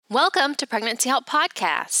Welcome to Pregnancy Help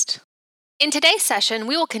Podcast. In today's session,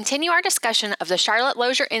 we will continue our discussion of the Charlotte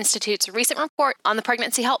Lozier Institute's recent report on the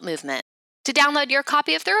pregnancy help movement. To download your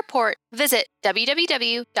copy of the report, visit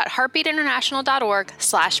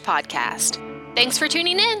www.heartbeatinternational.org/podcast. Thanks for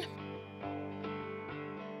tuning in.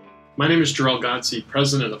 My name is Jarrell Godsey,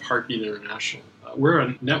 president of Heartbeat International. We're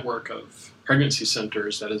a network of pregnancy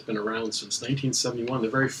centers that has been around since 1971, the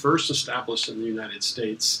very first established in the United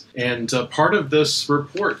States. And part of this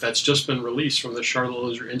report that's just been released from the Charlotte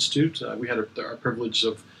Lozier Institute, we had our privilege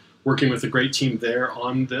of working with a great team there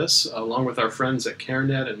on this, along with our friends at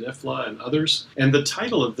CareNet and NIFLA and others. And the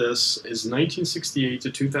title of this is 1968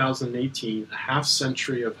 to 2018, A Half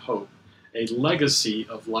Century of Hope, a Legacy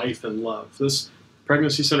of Life and Love. This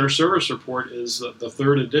Pregnancy Center Service Report is the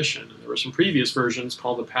third edition. There were some previous versions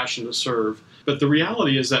called The Passion to Serve. But the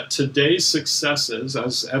reality is that today's successes,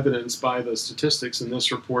 as evidenced by the statistics in this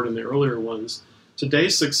report and the earlier ones,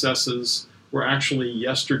 today's successes were actually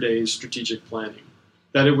yesterday's strategic planning.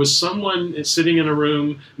 That it was someone sitting in a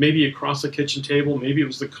room, maybe across the kitchen table, maybe it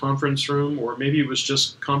was the conference room, or maybe it was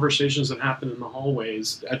just conversations that happened in the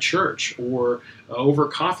hallways at church or over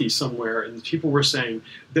coffee somewhere, and people were saying,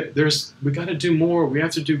 we got to do more, we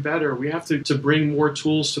have to do better, we have to bring more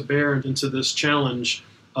tools to bear into this challenge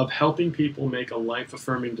of helping people make a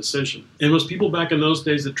life-affirming decision. And it was people back in those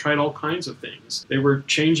days that tried all kinds of things. They were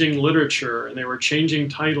changing literature, and they were changing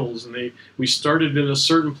titles, and we started in a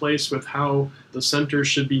certain place with how the centers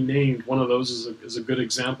should be named. One of those is a good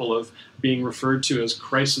example of being referred to as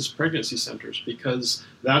crisis pregnancy centers, because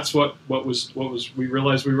that's what we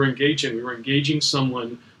realized we were engaging. We were engaging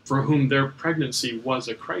someone for whom their pregnancy was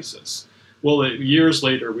a crisis. Well, years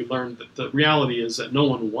later, we learned that the reality is that no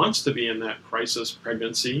one wants to be in that crisis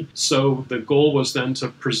pregnancy. So the goal was then to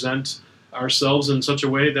present ourselves in such a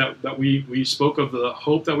way that we spoke of the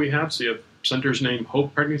hope that we have. So you have centers named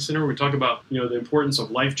Hope Pregnancy Center. We talk about the importance of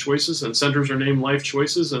life choices, and centers are named Life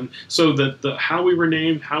Choices. And so that how we were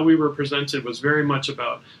named, how we were presented was very much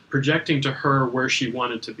about projecting to her where she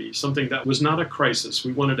wanted to be, something that was not a crisis.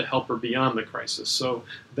 We wanted to help her beyond the crisis. So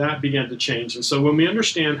that began to change. And so when we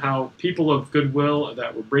understand how people of goodwill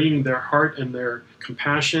that were bringing their heart and their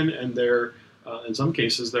compassion and their, in some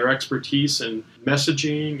cases, their expertise and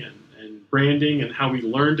messaging and branding, and how we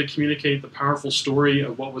learned to communicate the powerful story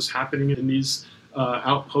of what was happening in these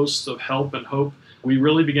outposts of help and hope, we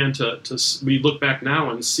really began we look back now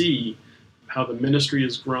and see how the ministry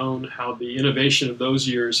has grown, how the innovation of those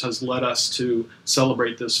years has led us to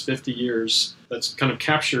celebrate this 50 years that's kind of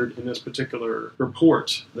captured in this particular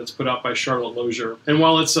report that's put out by Charlotte Lozier. And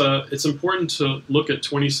while it's important to look at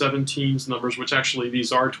 2017's numbers, which actually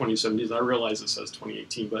these are 2017's, I realize it says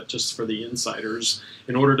 2018, but just for the insiders,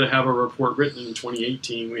 in order to have a report written in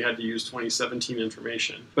 2018, we had to use 2017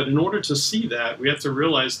 information. But in order to see that, we have to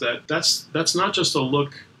realize that that's not just a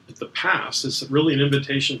look at the past, it's really an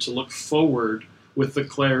invitation to look forward with the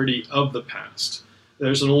clarity of the past.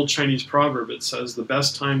 There's an old Chinese proverb that says the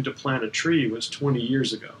best time to plant a tree was 20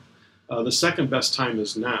 years ago. The second best time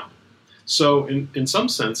is now. So in some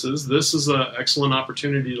senses, this is an excellent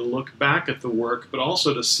opportunity to look back at the work, but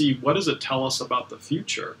also to see what does it tell us about the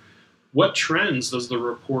future? What trends does the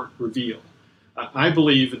report reveal? I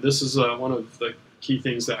believe this is one of the key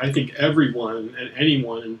things that I think everyone and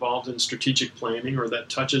anyone involved in strategic planning, or that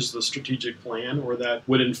touches the strategic plan, or that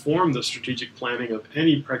would inform the strategic planning of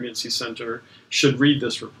any pregnancy center, should read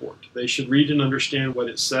this report. They should read and understand what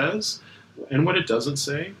it says and what it doesn't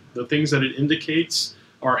say. The things that it indicates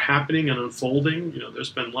are happening and unfolding.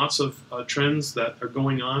 There's been lots of trends that are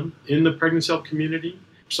going on in the pregnancy help community.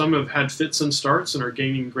 Some have had fits and starts and are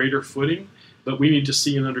gaining greater footing, but we need to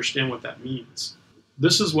see and understand what that means.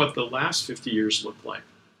 This is what the last 50 years look like.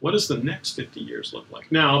 What does the next 50 years look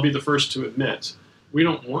like? Now, I'll be the first to admit, we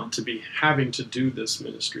don't want to be having to do this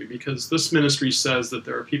ministry, because this ministry says that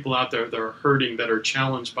there are people out there that are hurting, that are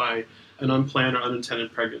challenged by an unplanned or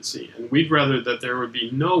unintended pregnancy. And we'd rather that there would be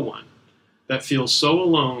no one that feels so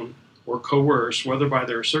alone or coerced, whether by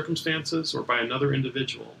their circumstances or by another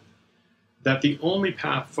individual, that the only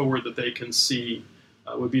path forward that they can see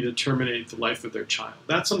would be to terminate the life of their child.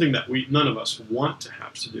 That's something that none of us want to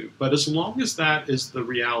have to do. But as long as that is the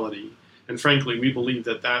reality, and frankly, we believe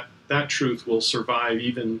that truth will survive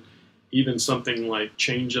even something like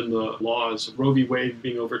change in the laws, Roe v. Wade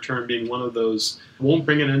being overturned being one of those, won't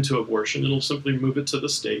bring an end to abortion. It'll simply move it to the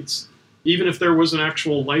states. Even if there was an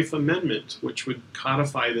actual life amendment, which would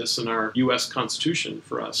codify this in our U.S. Constitution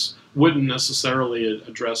for us, wouldn't necessarily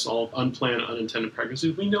address all unplanned, unintended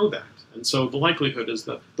pregnancies. We know that. And so the likelihood is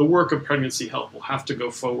that the work of pregnancy help will have to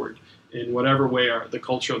go forward in whatever way the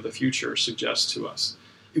culture of the future suggests to us.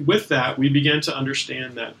 with that, we began to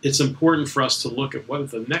understand that it's important for us to look at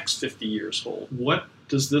what the next 50 years hold. What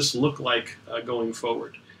does this look like going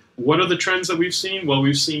forward? What are the trends that we've seen? Well,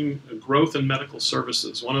 we've seen growth in medical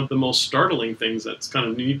services. One of the most startling things that's kind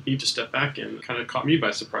of need to step back in kind of caught me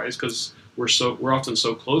by surprise because we're often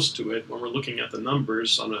so close to it when we're looking at the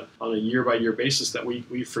numbers on a year-by-year basis that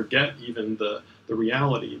we forget even the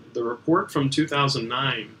reality. The report from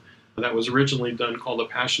 2009 that was originally done called A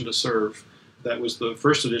Passion to Serve, that was the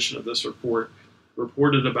first edition of this report,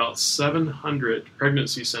 reported about 700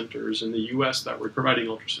 pregnancy centers in the U.S. that were providing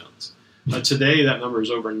ultrasounds. Today, that number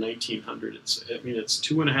is over 1,900. It's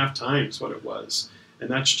 2.5 times what it was, and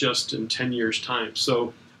that's just in 10 years' time.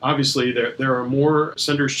 So obviously, there are more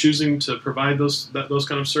centers choosing to provide those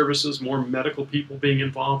kind of services, more medical people being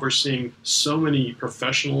involved. We're seeing so many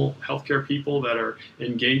professional healthcare people that are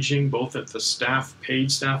engaging both at the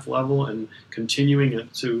paid staff level and continuing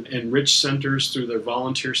to enrich centers through their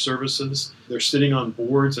volunteer services. They're sitting on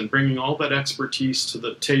boards and bringing all that expertise to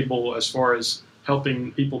the table as far as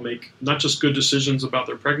helping people make not just good decisions about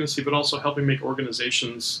their pregnancy, but also helping make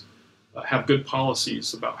organizations have good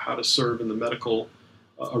policies about how to serve in the medical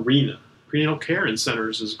arena. Prenatal care in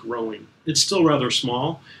centers is growing. It's still rather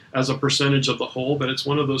small as a percentage of the whole, but it's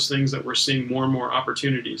one of those things that we're seeing more and more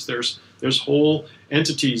opportunities. There's whole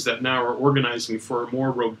entities that now are organizing for a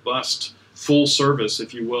more robust, full service,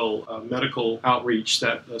 if you will, medical outreach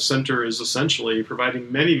that the center is essentially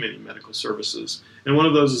providing many, many medical services. And one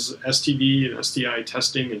of those is STD and STI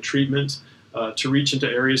testing and treatment to reach into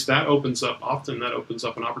areas that opens up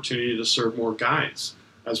an opportunity to serve more guys.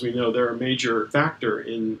 As we know, they're a major factor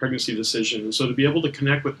in pregnancy decision. And so to be able to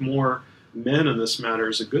connect with more men in this matter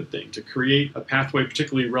is a good thing, to create a pathway,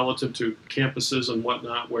 particularly relative to campuses and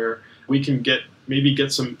whatnot, where we can get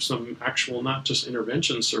some actual, not just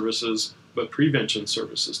intervention services, but prevention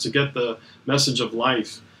services, to get the message of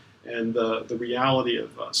life and the reality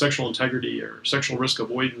of sexual integrity or sexual risk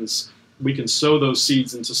avoidance. We can sow those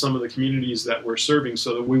seeds into some of the communities that we're serving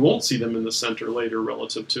so that we won't see them in the center later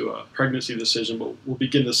relative to a pregnancy decision, but we'll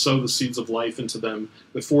begin to sow the seeds of life into them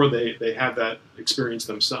before they have that experience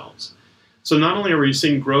themselves. So not only are we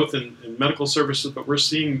seeing growth in medical services, but we're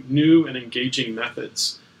seeing new and engaging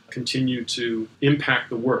methods continue to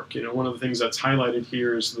impact the work. One of the things that's highlighted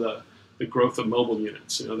here is the growth of mobile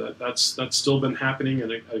units. That's still been happening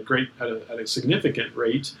at a significant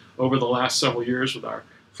rate over the last several years with our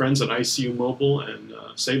friends at ICU Mobile and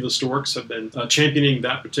Save the Storks have been championing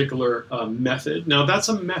that particular method. Now, that's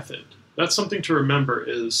a method. That's something to remember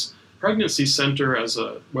is pregnancy center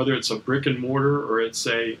whether it's a brick and mortar or it's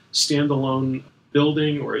a standalone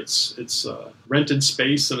building or it's a rented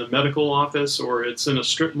space in a medical office or it's in a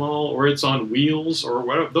strip mall or it's on wheels or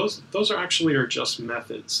whatever. Those are just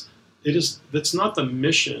methods. That's not the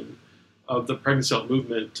mission of the Pregnancy Health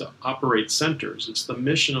Movement to operate centers. It's the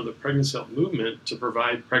mission of the Pregnancy Health Movement to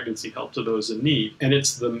provide pregnancy help to those in need. And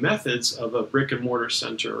it's the methods of a brick and mortar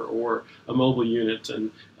center or a mobile unit.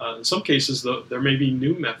 And in some cases, there may be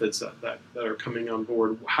new methods that are coming on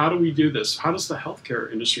board. How do we do this? How does the healthcare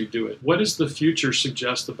industry do it? What does the future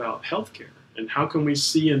suggest about healthcare? And how can we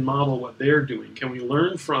see and model what they're doing? Can we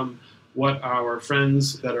learn from what our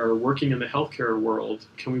friends that are working in the healthcare world,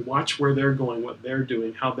 can we watch where they're going, what they're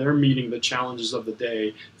doing, how they're meeting the challenges of the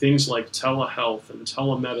day, things like telehealth and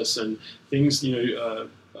telemedicine,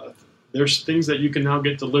 there's things that you can now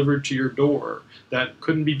get delivered to your door that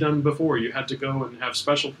couldn't be done before. You had to go and have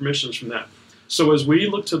special permissions from that. So as we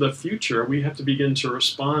look to the future, we have to begin to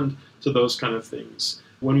respond to those kind of things.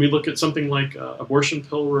 When we look at something like abortion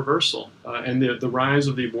pill reversal and the rise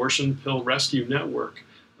of the abortion pill rescue network,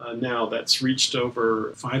 now that's reached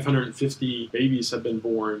over 550 babies have been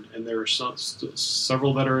born, and there are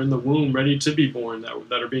several that are in the womb ready to be born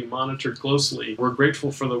that are being monitored closely. We're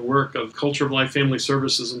grateful for the work of Culture of Life Family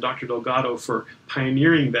Services and Dr. Delgado for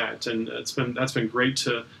pioneering that, and that's been great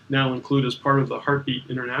to now include as part of the Heartbeat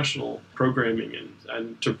International programming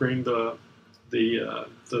and to bring the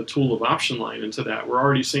tool of Option Line into that. We're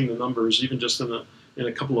already seeing the numbers even just in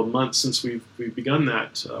a couple of months since we've begun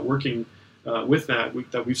that working. With that,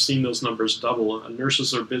 we've seen those numbers double.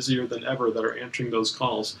 Nurses are busier than ever that are answering those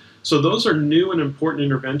calls. So those are new and important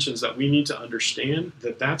interventions that we need to understand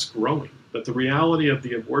that's growing. But the reality of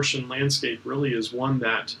the abortion landscape really is one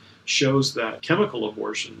that shows that chemical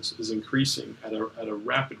abortions is increasing at a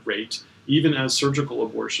rapid rate, even as surgical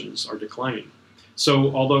abortions are declining.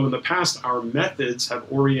 So although in the past our methods have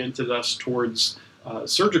oriented us towards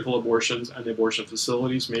surgical abortions and abortion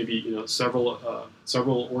facilities, maybe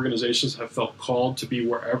several organizations have felt called to be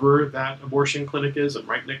wherever that abortion clinic is and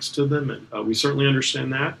right next to them, and we certainly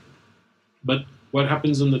understand that. But What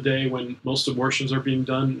happens in the day when most abortions are being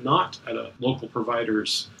done not at a local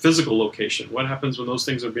provider's physical location? What happens when those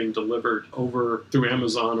things are being delivered over through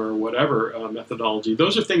Amazon or whatever methodology?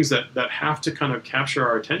 Those are things that have to kind of capture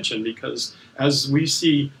our attention, because as we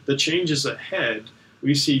see the changes ahead,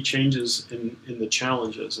 we see changes in the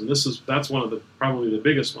challenges. And that's one of probably the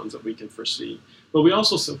biggest ones that we can foresee. But we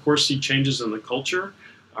also, of course, see changes in the culture.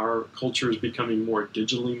 Our culture is becoming more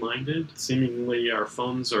digitally minded. Seemingly, our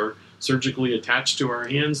phones are surgically attached to our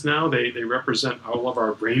hands now. They represent all of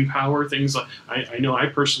our brain power. Things like, I know I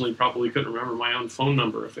personally probably couldn't remember my own phone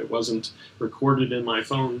number if it wasn't recorded in my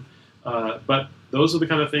phone. But those are the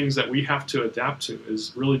kind of things that we have to adapt to,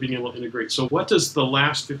 is really being able to integrate. So what does the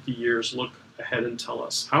last 50 years look ahead and tell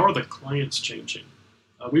us? How are the clients changing?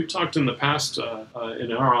 We've talked in the past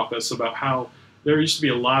in our office about how there used to be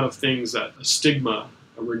a lot of things, that a stigma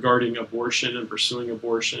regarding abortion and pursuing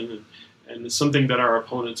abortion, and it's something that our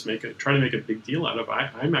opponents try to make a big deal out of.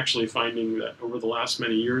 I'm actually finding that over the last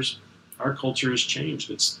many years, our culture has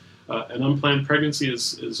changed. It's an unplanned pregnancy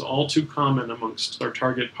is all too common amongst our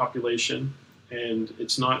target population, and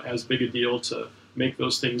it's not as big a deal to make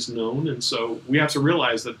those things known. And so we have to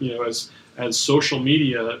realize that, as social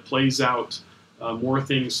media plays out more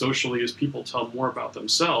things socially, as people tell more about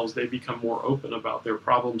themselves, they become more open about their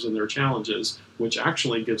problems and their challenges, which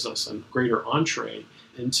actually gives us a greater entree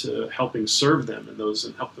into helping serve them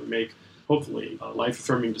and help them make, hopefully,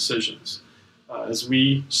 life-affirming decisions as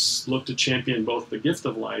we look to champion both the gift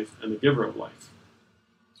of life and the giver of life.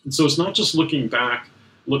 And so it's not just looking back,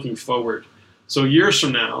 looking forward. So years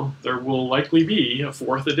from now, there will likely be a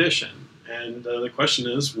fourth edition. And the question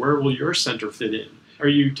is, where will your center fit in? Are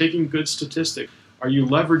you taking good statistics? Are you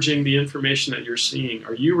leveraging the information that you're seeing?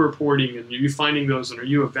 Are you reporting, and are you finding those, and are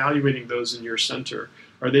you evaluating those in your center?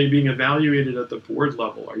 Are they being evaluated at the board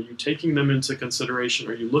level? Are you taking them into consideration?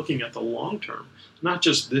 Are you looking at the long term? Not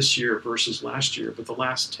just this year versus last year, but the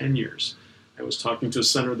last 10 years. I was talking to a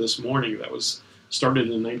center this morning that was started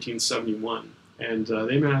in 1971, and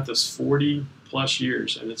they've been at this 40 plus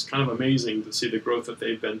years, and it's kind of amazing to see the growth that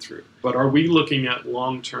they've been through. But are we looking at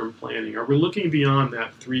long-term planning? Are we looking beyond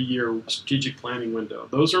that 3-year strategic planning window?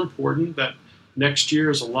 Those are important. That next year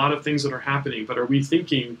is a lot of things that are happening, but are we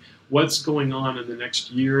thinking what's going on in the next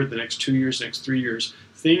year, the next 2 years, next 3 years,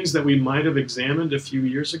 things that we might have examined a few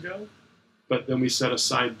years ago, but then we set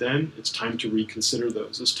aside then? It's time to reconsider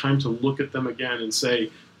those. It's time to look at them again and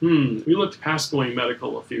say, we looked past going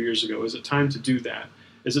medical a few years ago. Is it time to do that?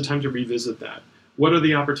 Is it time to revisit that? What are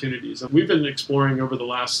the opportunities? We've been exploring over the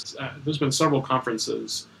last, there's been several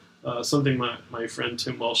conferences. Something my friend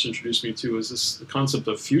Tim Walsh introduced me to is the concept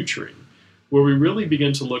of futuring, where we really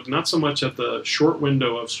begin to look not so much at the short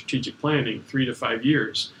window of strategic planning, 3 to 5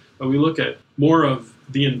 years, but we look at more of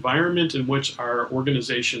the environment in which our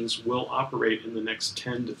organizations will operate in the next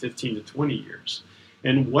 10 to 15 to 20 years.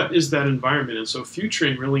 And what is that environment? And so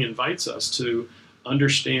futuring really invites us to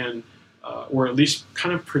understand, or at least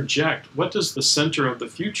kind of project, what does the center of the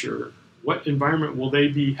future, what environment will they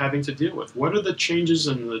be having to deal with? What are the changes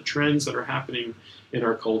and the trends that are happening in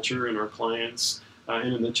our culture and our clients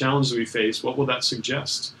and in the challenges we face? What will that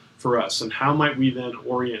suggest for us? And how might we then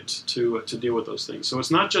orient to deal with those things? So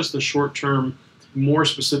it's not just the short-term, more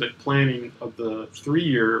specific planning of the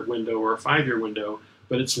 3-year window or a 5-year window,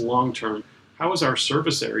 but it's long-term. How is our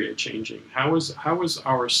service area changing? How is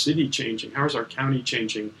our city changing? How is our county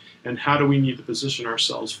changing? And how do we need to position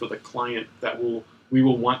ourselves for the client that we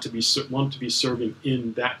will want to be serving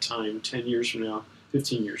in that time, 10 years from now,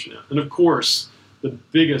 15 years from now? And of course, the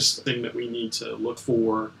biggest thing that we need to look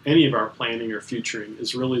for any of our planning or futuring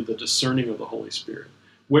is really the discerning of the Holy Spirit.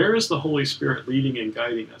 Where is the Holy Spirit leading and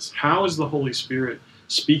guiding us? How is the Holy Spirit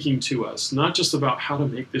speaking to us, not just about how to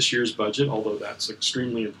make this year's budget, although that's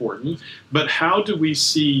extremely important, but how do we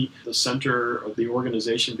see the center of the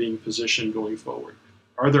organization being positioned going forward?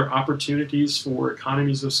 Are there opportunities for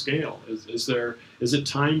economies of scale? Is it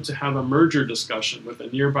time to have a merger discussion with a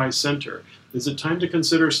nearby center? Is it time to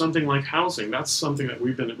consider something like housing? That's something that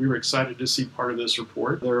we were excited to see part of this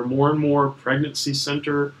report. There are more and more pregnancy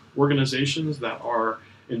center organizations that are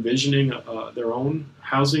envisioning their own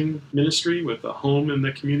housing ministry with a home in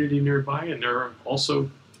the community nearby, and there are also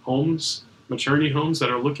homes, maternity homes, that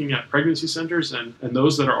are looking at pregnancy centers, and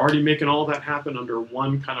those that are already making all that happen under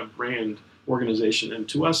one kind of brand organization. And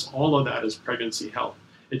to us, all of that is pregnancy health.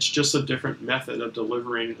 It's just a different method of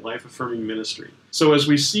delivering life-affirming ministry. So as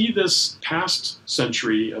we see this past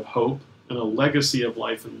century of hope and a legacy of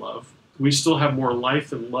life and love, we still have more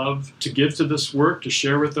life and love to give to this work, to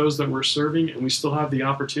share with those that we're serving, and we still have the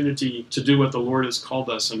opportunity to do what the Lord has called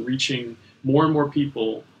us and reaching more and more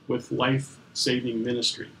people with life-saving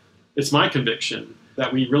ministry. It's my conviction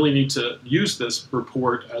that we really need to use this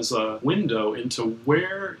report as a window into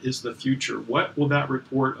where is the future? What will that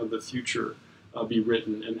report of the future be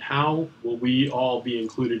written, and how will we all be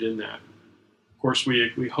included in that? Of course,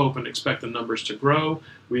 we hope and expect the numbers to grow.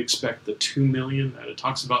 We expect the 2 million that it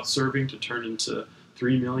talks about serving to turn into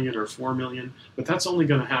 3 million or 4 million, but that's only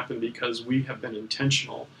going to happen because we have been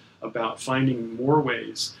intentional about finding more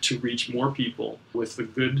ways to reach more people with the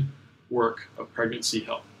good work of pregnancy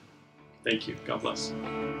help. Thank you. God bless.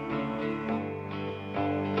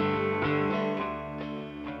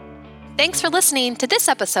 Thanks for listening to this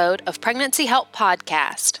episode of Pregnancy Help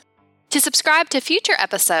Podcast. To subscribe to future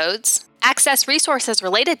episodes, access resources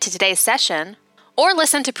related to today's session, or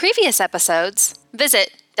listen to previous episodes,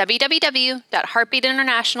 visit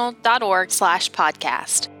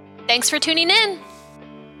www.heartbeatinternational.org/podcast. Thanks for tuning in.